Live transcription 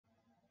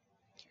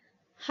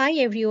Hi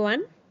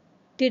everyone.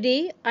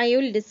 Today I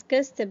will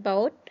discuss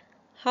about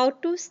how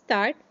to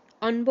start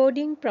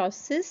onboarding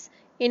process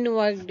in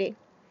Workday.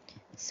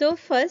 So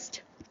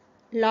first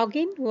log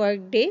in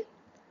Workday,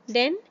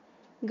 then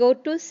go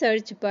to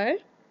search bar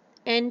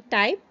and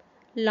type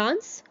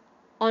launch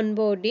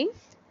onboarding.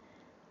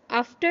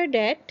 After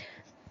that,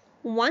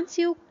 once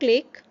you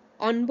click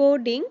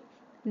onboarding,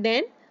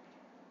 then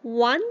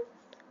one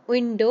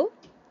window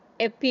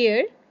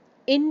appear.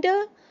 In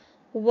the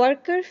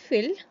worker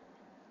field,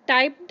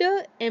 type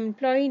the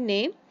employee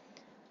name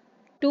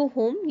to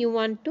whom you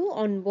want to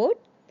onboard.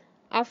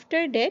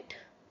 After that,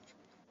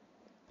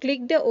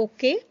 click the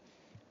OK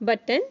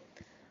button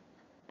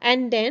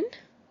and then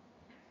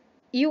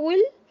you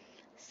will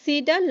see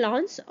the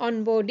launch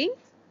onboarding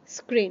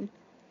screen.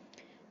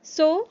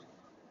 So,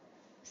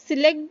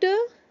 select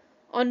the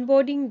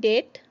onboarding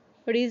date,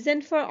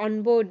 reason for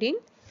onboarding.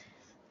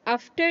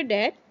 After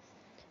that,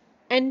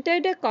 enter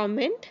the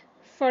comment.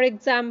 For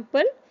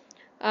example,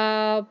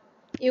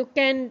 you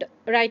can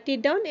write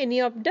it down any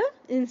of the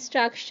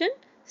instruction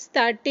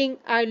starting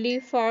early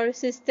for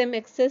system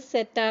access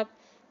setup.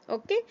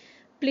 Okay,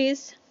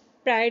 please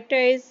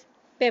prioritize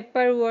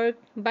paperwork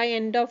by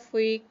end of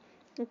week.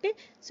 Okay,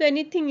 so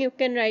anything you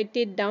can write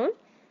it down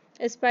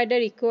as per the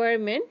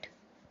requirement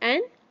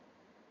and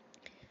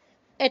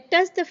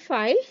attach the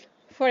file.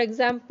 For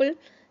example,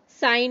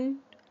 signed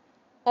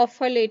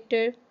offer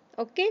letter,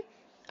 okay,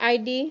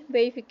 ID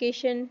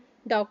verification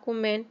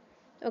document,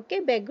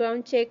 okay,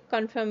 background check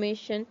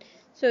confirmation.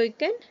 So you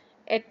can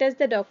attach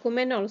the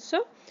document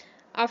also.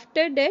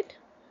 After that,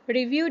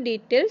 review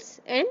details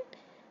and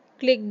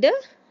click the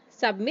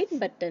submit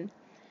button.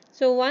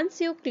 So once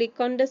you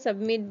click on the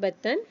submit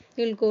button,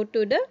 you will go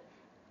to the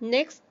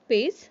next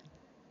page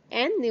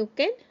and you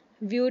can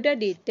view the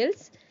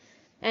details,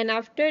 and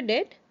after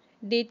that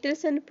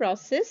details and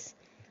process,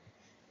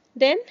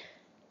 then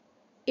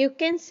you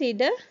can see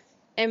the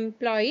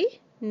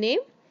employee name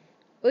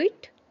with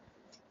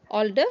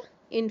all the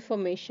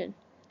information.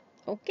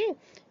 Okay,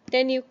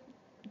 then you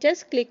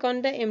just click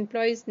on the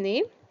employee's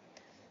name,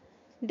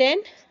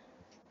 then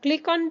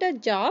click on the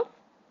job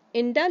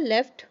in the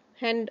left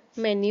hand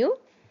menu.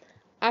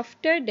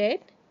 After that,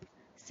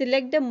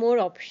 select the more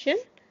option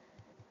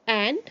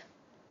and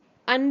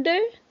under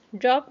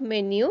drop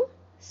menu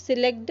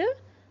select the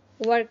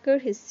worker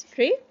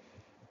history,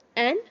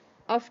 and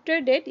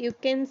after that you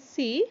can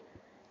see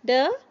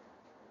the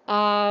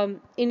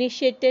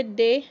initiated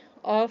day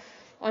of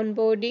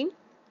onboarding.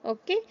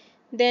 Okay,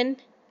 then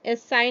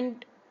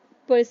assigned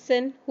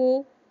person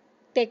who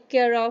take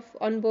care of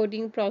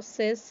onboarding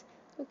process.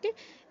 Okay,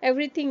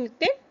 everything you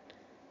can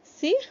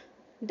see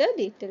the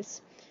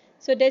details.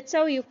 So that's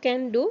how you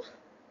can do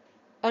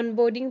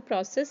onboarding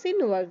process in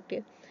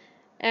Workday.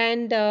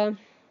 And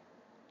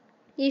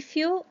if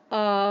you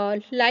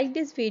like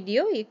this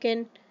video, you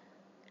can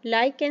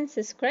like and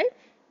subscribe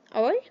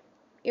our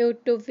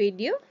YouTube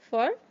video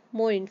for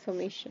more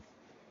information.